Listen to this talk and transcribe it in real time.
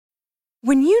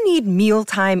When you need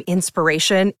mealtime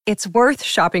inspiration, it's worth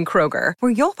shopping Kroger,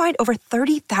 where you'll find over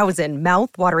 30,000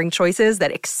 mouth-watering choices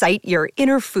that excite your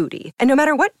inner foodie. And no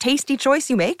matter what tasty choice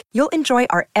you make, you'll enjoy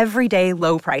our everyday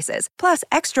low prices, plus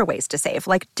extra ways to save,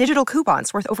 like digital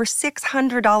coupons worth over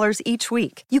 $600 each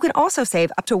week. You can also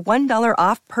save up to $1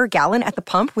 off per gallon at the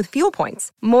pump with fuel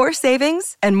points. More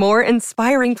savings and more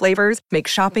inspiring flavors make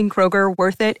shopping Kroger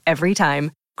worth it every time.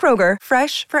 Kroger,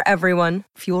 fresh for everyone.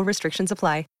 Fuel restrictions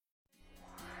apply.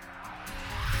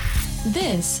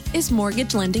 This is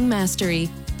Mortgage Lending Mastery.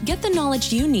 Get the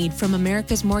knowledge you need from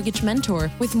America's Mortgage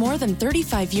Mentor with more than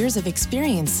 35 years of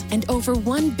experience and over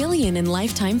 $1 billion in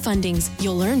lifetime fundings.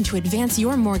 You'll learn to advance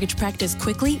your mortgage practice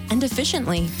quickly and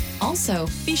efficiently. Also,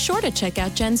 be sure to check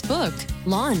out Jen's book,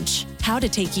 Launch: How to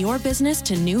Take Your Business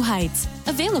to New Heights.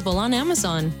 Available on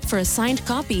Amazon. For a signed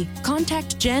copy,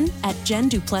 contact Jen at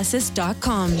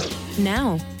jenduplessis.com.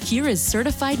 Now, here is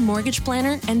certified mortgage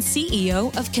planner and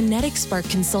CEO of Kinetic Spark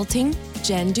Consulting,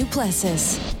 Jen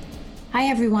Duplessis. Hi,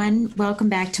 everyone. Welcome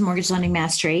back to Mortgage Lending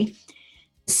Mastery.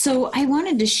 So I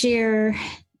wanted to share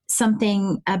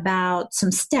something about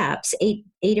some steps, eight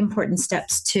important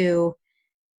steps to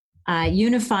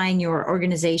unifying your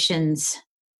organization's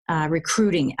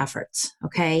recruiting efforts,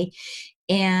 okay?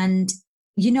 And,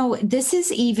 you know, this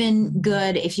is even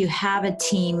good if you have a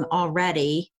team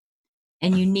already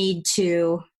and you need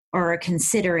to or are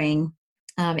considering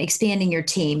expanding your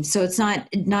team. So it's not,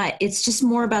 it's just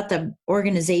more about the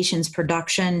organization's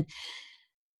production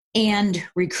and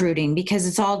recruiting, because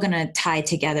it's all going to tie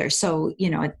together. So,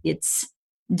 you know, it's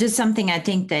just something I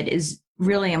think that is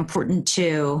really important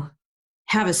to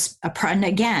have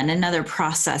another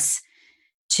process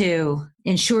to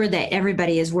ensure that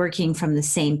everybody is working from the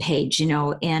same page, you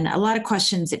know. And a lot of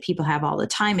questions that people have all the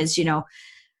time is, you know,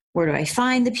 where do I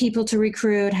find the people to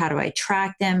recruit? How do I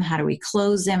track them? How do we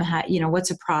close them? How, you know, what's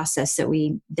a process that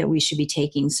we should be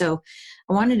taking? So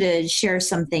I wanted to share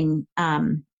something,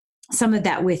 some of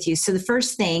that with you. So the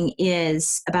first thing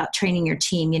is about training your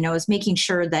team, you know, is making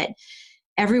sure that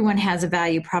everyone has a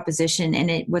value proposition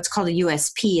and what's called a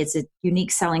USP. It's a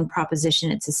unique selling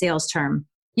proposition. It's a sales term,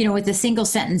 you know, with a single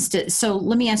sentence. So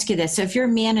let me ask you this. So if you're a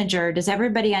manager, does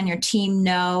everybody on your team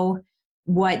know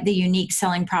what the unique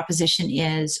selling proposition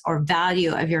is or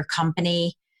value of your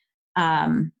company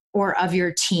or of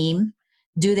your team?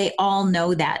 Do they all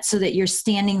know that, so that you're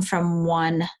standing from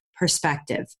one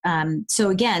perspective? So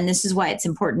again, this is why it's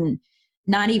important,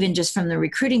 not even just from the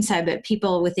recruiting side, but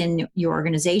people within your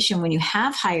organization. When you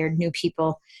have hired new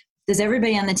people, does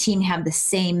everybody on the team have the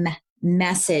same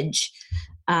message,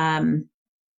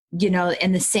 you know,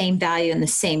 and the same value and the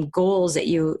same goals that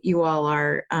you all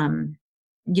are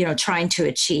you know, trying to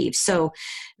achieve? So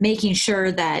making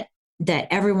sure that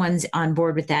everyone's on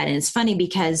board with that. And it's funny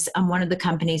because one of the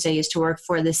companies I used to work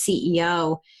for, the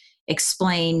CEO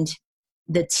explained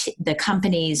the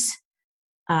company's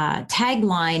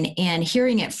tagline, and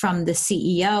hearing it from the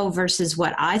CEO versus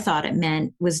what I thought it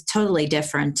meant was totally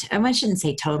different. I shouldn't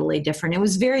say totally different. It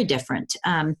was very different.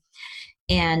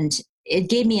 And it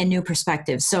gave me a new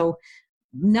perspective. So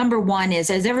number one is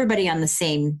everybody on the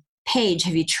same page?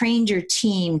 Have you trained your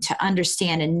team to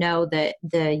understand and know the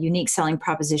unique selling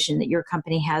proposition that your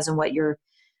company has and what you're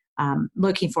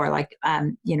looking for? Like,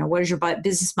 you know, what is your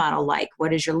business model like?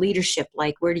 What is your leadership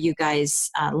like? Where do you guys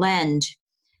lend?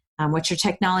 What's your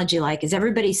technology like? Is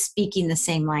everybody speaking the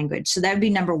same language? So that would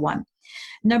be number one.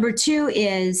 Number two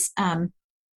is,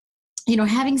 you know,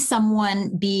 having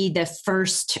someone be the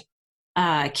first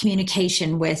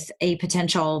communication with a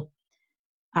potential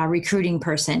recruiting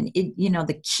person. You know,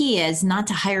 the key is not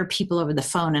to hire people over the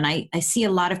phone. And I see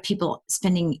a lot of people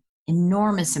spending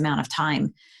enormous amount of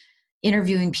time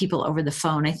interviewing people over the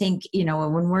phone. I think, you know,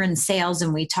 when we're in sales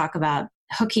and we talk about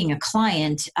hooking a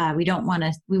client, we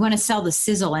want to sell the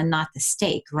sizzle and not the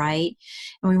steak, right?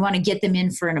 And we want to get them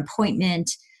in for an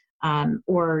appointment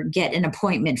or get an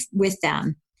appointment with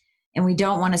them. And we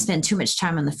don't want to spend too much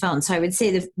time on the phone. So I would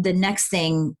say the next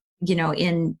thing, you know,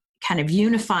 in kind of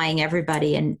unifying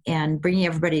everybody and bringing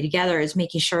everybody together is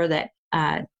making sure that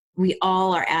we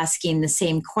all are asking the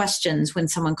same questions when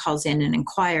someone calls in and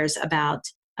inquires about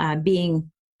being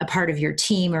a part of your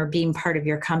team or being part of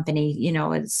your company. You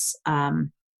know, it's,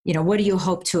 you know, what do you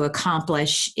hope to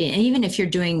accomplish? And even if you're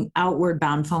doing outward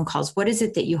bound phone calls, what is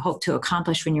it that you hope to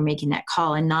accomplish when you're making that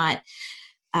call, and not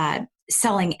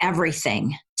selling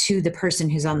everything to the person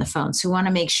who's on the phone? So we want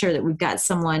to make sure that we've got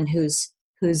someone who's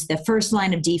the first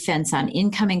line of defense on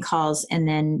incoming calls, and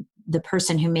then the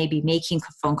person who may be making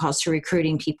phone calls to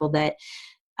recruiting people, that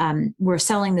we're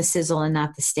selling the sizzle and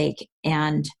not the steak,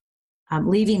 and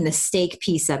leaving the steak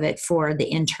piece of it for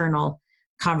the internal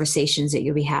conversations that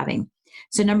you'll be having.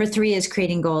 So number 3 is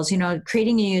creating goals.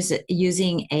 Creating and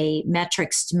using a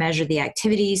metrics to measure the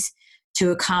activities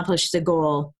to accomplish the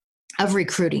goal of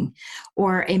recruiting,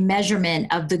 or a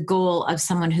measurement of the goal of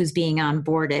someone who's being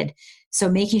onboarded. So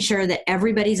making sure that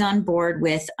everybody's on board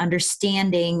with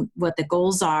understanding what the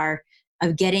goals are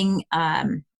of getting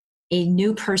a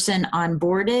new person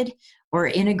onboarded or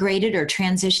integrated or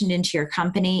transitioned into your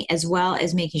company, as well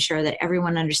as making sure that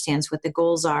everyone understands what the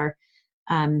goals are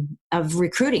of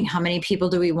recruiting. How many people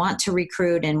do we want to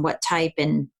recruit, and what type,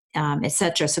 and et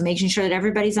cetera. So making sure that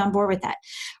everybody's on board with that.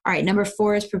 All right, number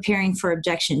 4 is preparing for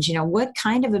objections. What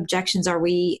kind of objections are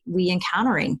we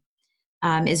encountering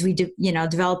as we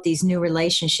develop these new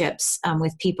relationships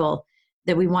with people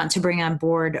that we want to bring on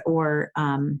board, or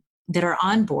that are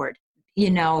on board?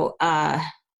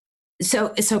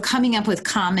 So coming up with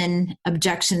common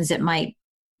objections that might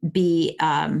be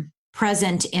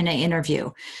present in an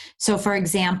interview. So for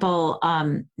example,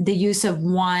 the use of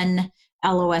one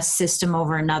LOS system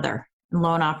over another,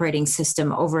 loan operating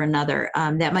system over another,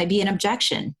 that might be an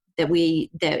objection that we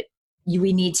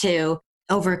need to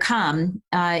overcome.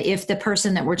 If the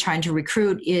person that we're trying to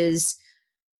recruit is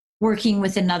working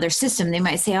with another system, they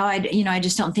might say, I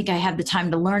just don't think I have the time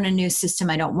to learn a new system.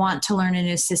 I don't want to learn a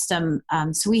new system.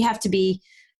 So we have to be,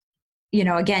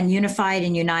 again, unified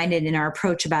and united in our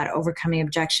approach about overcoming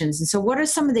objections. And so what are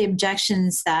some of the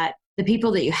objections that the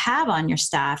people that you have on your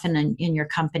staff and in your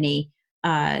company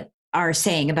are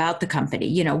saying about the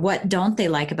company? What don't they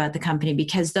like about the company?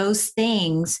 Because those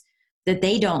things that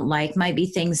they don't like might be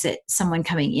things that someone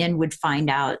coming in would find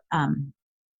out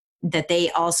that they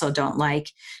also don't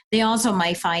like. They also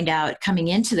might find out coming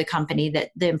into the company that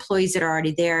the employees that are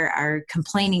already there are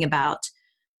complaining about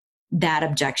that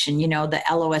objection, the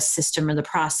LOS system or the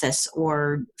process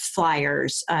or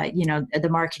flyers, the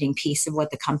marketing piece of what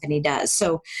the company does.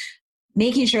 So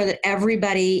making sure that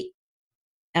everybody,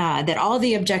 that all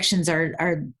the objections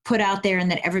are put out there,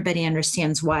 and that everybody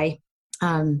understands why,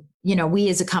 we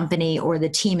as a company or the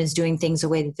team is doing things the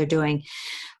way that they're doing.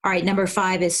 All right, number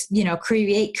 5 is,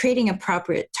 creating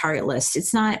appropriate target list.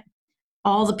 It's not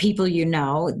all the people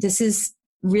This is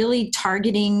really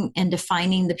targeting and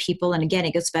defining the people. And again,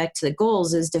 it goes back to the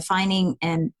goals, is defining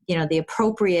and, the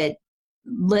appropriate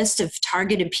list of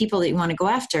targeted people that you want to go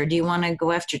after. Do you want to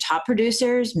go after top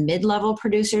producers, mid-level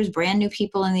producers, brand new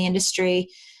people in the industry?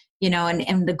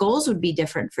 And the goals would be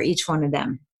different for each one of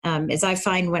them. As I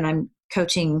find when I'm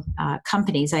coaching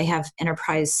companies, I have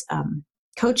enterprise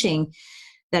coaching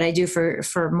that I do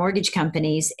for mortgage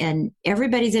companies, and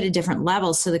everybody's at a different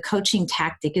level. So the coaching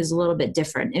tactic is a little bit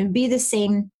different. It would be the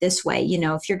same this way.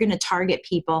 If you're going to target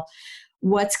people,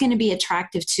 what's going to be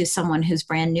attractive to someone who's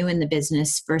brand new in the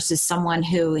business versus someone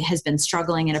who has been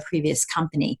struggling in a previous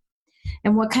company?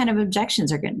 And what kind of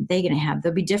objections are they going to have?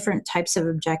 There'll be different types of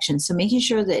objections. So making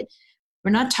sure that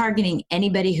we're not targeting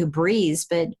anybody who breathes,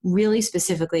 but really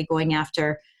specifically going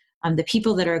after the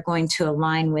people that are going to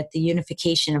align with the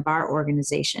unification of our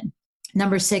organization.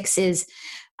 Number 6 is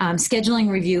scheduling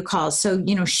review calls. So,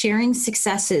 sharing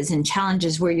successes and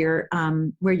challenges where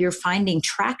you're finding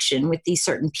traction with these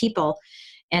certain people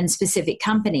and specific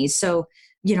companies. So,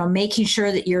 making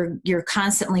sure that you're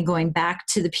constantly going back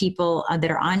to the people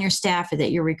that are on your staff or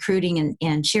that you're recruiting,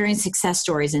 and sharing success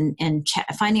stories, and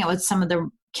finding out what some of the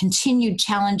continued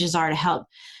challenges are to help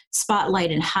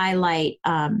spotlight and highlight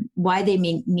why they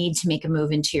need to make a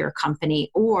move into your company,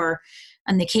 or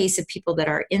in the case of people that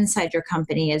are inside your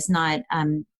company, is not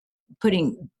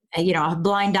putting a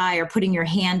blind eye or putting your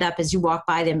hand up as you walk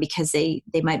by them because they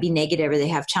might be negative or they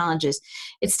have challenges.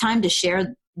 It's time to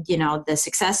share the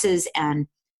successes and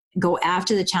go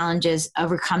after the challenges,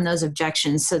 overcome those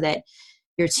objections, so that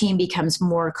your team becomes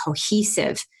more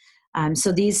cohesive.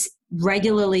 So these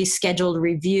regularly scheduled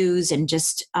reviews, and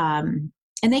just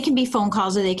and they can be phone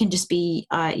calls, or they can just be,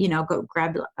 go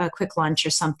grab a quick lunch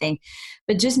or something.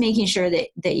 But just making sure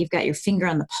that you've got your finger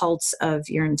on the pulse of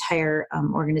your entire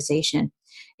organization.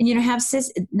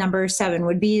 And, number 7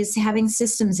 would be is having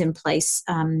systems in place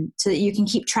so that you can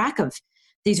keep track of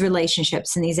these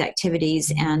relationships and these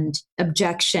activities and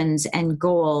objections and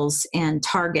goals and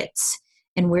targets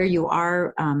and where you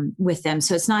are with them.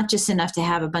 So it's not just enough to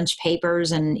have a bunch of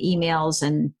papers and emails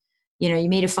and you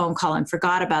made a phone call and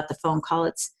forgot about the phone call.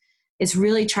 It's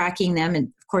really tracking them. And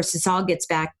of course, this all gets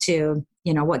back to,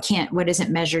 what isn't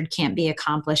measured can't be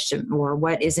accomplished, or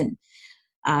what isn't,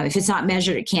 if it's not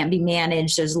measured, it can't be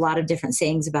managed. There's a lot of different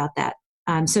sayings about that.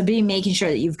 So making sure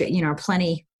that you've got,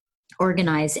 plenty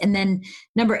organized. And then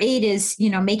number 8 is,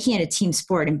 making it a team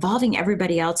sport, involving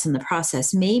everybody else in the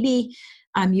process. Maybe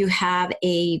you have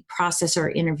a process or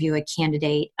interview a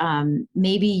candidate.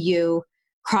 Maybe you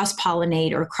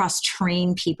cross-pollinate or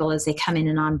cross-train people as they come in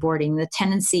and onboarding. The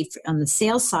tendency on the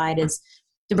sales side is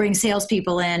to bring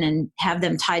salespeople in and have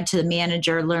them tied to the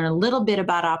manager, learn a little bit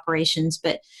about operations,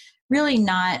 but really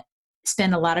not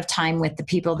spend a lot of time with the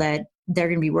people that they're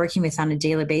going to be working with on a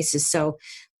daily basis. So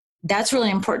that's really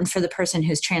important for the person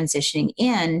who's transitioning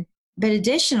in. But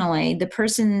additionally,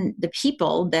 the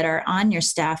people that are on your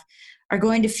staff are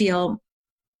going to feel,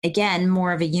 again,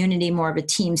 more of a unity, more of a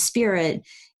team spirit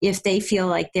if they feel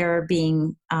like they're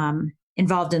being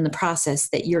involved in the process,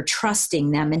 that you're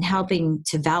trusting them and helping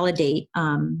to validate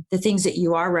the things that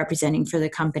you are representing for the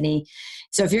company.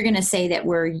 So if you're going to say that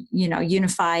we're,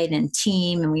 unified and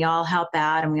team and we all help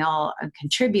out and we all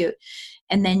contribute,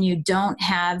 and then you don't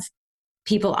have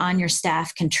people on your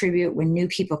staff contribute when new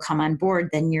people come on board,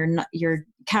 then you're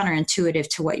counterintuitive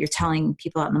to what you're telling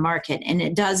people out in the market. And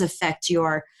it does affect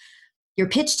your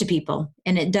pitch to people.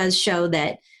 And it does show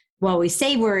that while we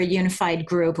say we're a unified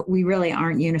group, we really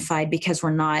aren't unified because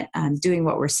we're not doing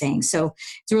what we're saying. So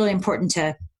it's really important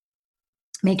to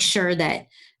make sure that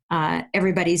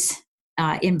everybody's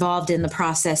involved in the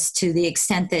process to the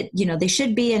extent that, they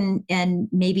should be, and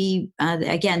maybe,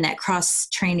 again, that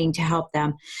cross-training to help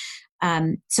them.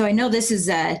 So I know this is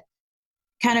a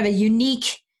kind of a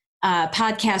unique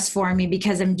podcast for me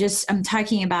because I'm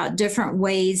talking about different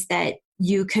ways that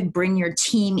you could bring your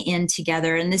team in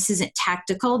together. And this isn't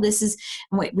tactical. This is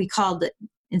what we called it,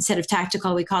 instead of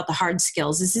tactical, we call it the hard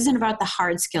skills. This isn't about the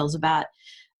hard skills, about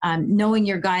knowing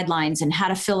your guidelines and how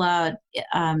to fill out,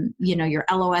 your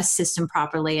LOS system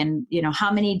properly. And,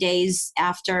 how many days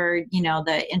after,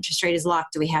 the interest rate is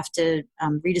locked do we have to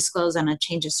redisclose on a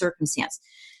change of circumstance?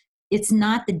 It's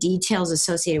not the details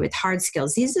associated with hard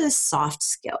skills. These are the soft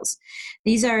skills.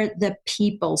 These are the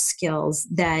people skills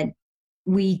that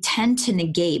we tend to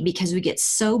negate because we get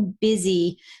so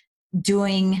busy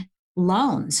doing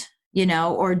loans,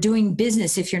 or doing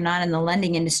business if you're not in the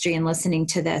lending industry and listening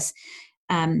to this,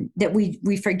 that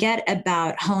we forget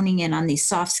about honing in on these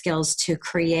soft skills to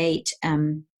create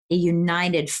a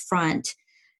united front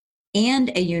and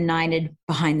a united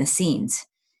behind the scenes.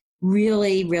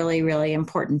 Really, really, really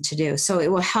important to do. So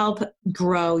it will help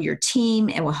grow your team.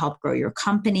 It will help grow your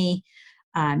company.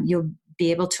 You'll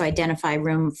be able to identify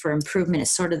room for improvement. It's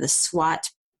sort of the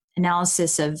SWOT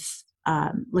analysis of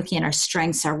looking at our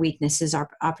strengths, our weaknesses, our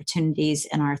opportunities,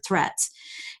 and our threats.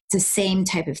 It's the same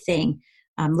type of thing,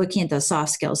 looking at those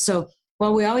soft skills. So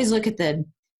while we always look at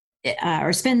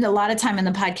or spend a lot of time in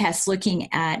the podcast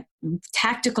looking at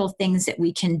tactical things that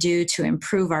we can do to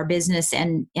improve our business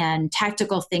and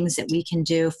tactical things that we can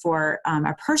do for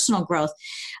our personal growth,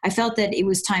 I felt that it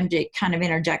was time to kind of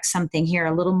interject something here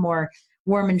a little more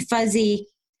warm and fuzzy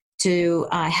to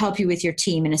help you with your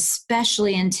team. And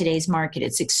especially in today's market,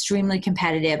 it's extremely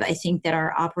competitive. I think that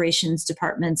our operations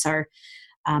departments are,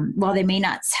 while they may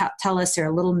not tell us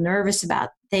they're a little nervous about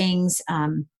things,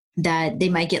 that they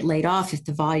might get laid off if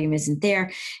the volume isn't there.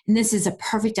 And this is a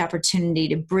perfect opportunity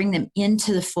to bring them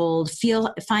into the fold,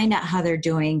 find out how they're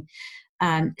doing,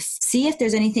 see if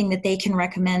there's anything that they can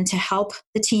recommend to help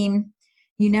the team.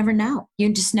 You never know.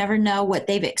 You just never know what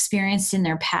they've experienced in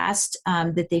their past,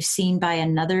 that they've seen by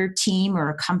another team or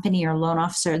a company or loan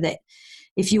officer, that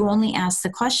if you only ask the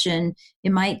question,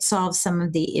 it might solve some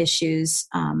of the issues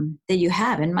that you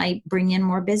have and might bring in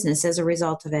more business as a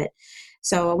result of it.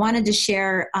 So I wanted to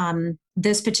share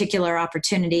this particular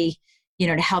opportunity,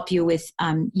 to help you with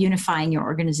unifying your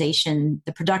organization,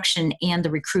 the production and the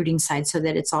recruiting side, so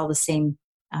that it's all the same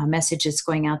message that's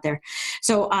going out there.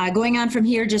 So going on from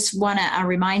here, just want to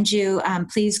remind you,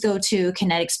 please go to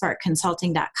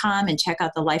kineticsparkconsulting.com and check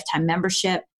out the lifetime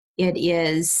membership. It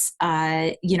is,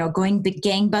 going big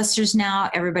gangbusters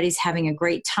now. Everybody's having a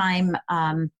great time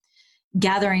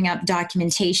gathering up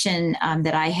documentation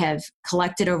that I have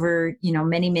collected over,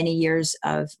 many, many years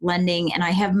of lending. And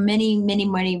I have many, many,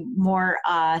 many more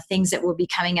things that will be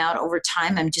coming out over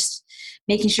time. I'm just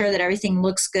making sure that everything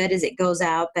looks good as it goes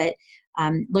out. But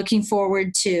looking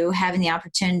forward to having the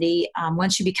opportunity,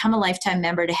 once you become a lifetime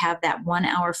member, to have that 1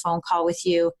 hour phone call with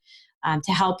you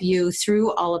to help you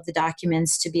through all of the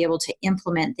documents to be able to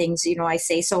implement things. I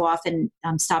say so often,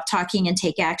 stop talking and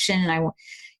take action. And I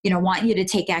want you to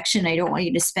take action. I don't want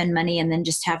you to spend money and then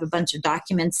just have a bunch of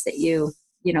documents that you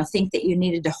think that you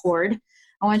needed to hoard.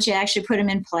 I want you to actually put them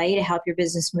in play to help your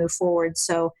business move forward.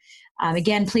 So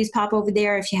again, please pop over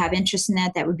there if you have interest in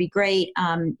that. That would be great.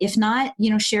 If not,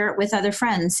 share it with other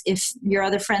friends. If your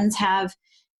other friends have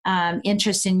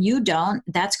interest and you don't,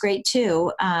 that's great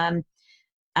too.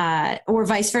 Or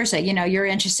vice versa. You're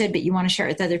interested, but you want to share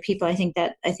it with other people. I think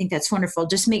that's wonderful.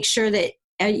 Just make sure that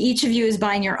each of you is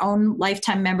buying your own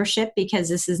lifetime membership, because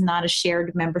this is not a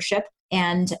shared membership.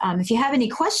 And if you have any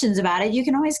questions about it, you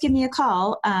can always give me a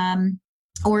call.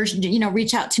 Or,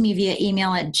 reach out to me via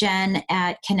email at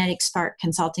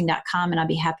jen@kineticsparkconsulting.com, and I'll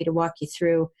be happy to walk you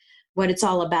through what it's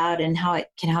all about and how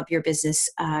it can help your business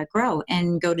grow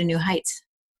and go to new heights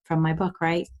from my book,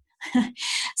 right?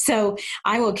 So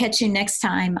I will catch you next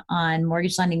time on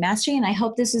Mortgage Lending Mastery, and I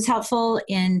hope this is helpful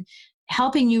in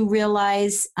helping you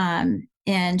realize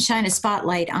and shine a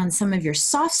spotlight on some of your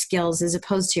soft skills as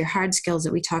opposed to your hard skills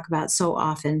that we talk about so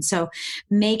often. So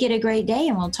make it a great day,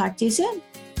 and we'll talk to you soon.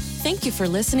 Thank you for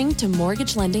listening to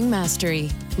Mortgage Lending Mastery.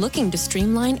 Looking to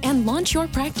streamline and launch your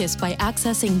practice by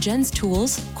accessing Jen's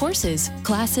tools, courses,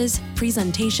 classes,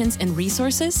 presentations, and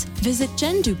resources? Visit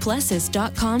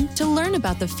jenduplessis.com to learn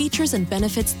about the features and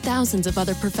benefits thousands of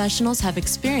other professionals have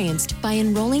experienced by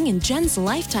enrolling in Jen's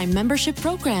lifetime membership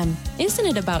program. Isn't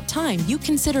it about time you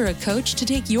consider a coach to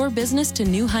take your business to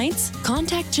new heights?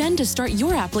 Contact Jen to start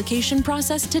your application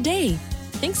process today.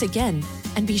 Thanks again,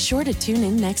 and be sure to tune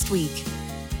in next week.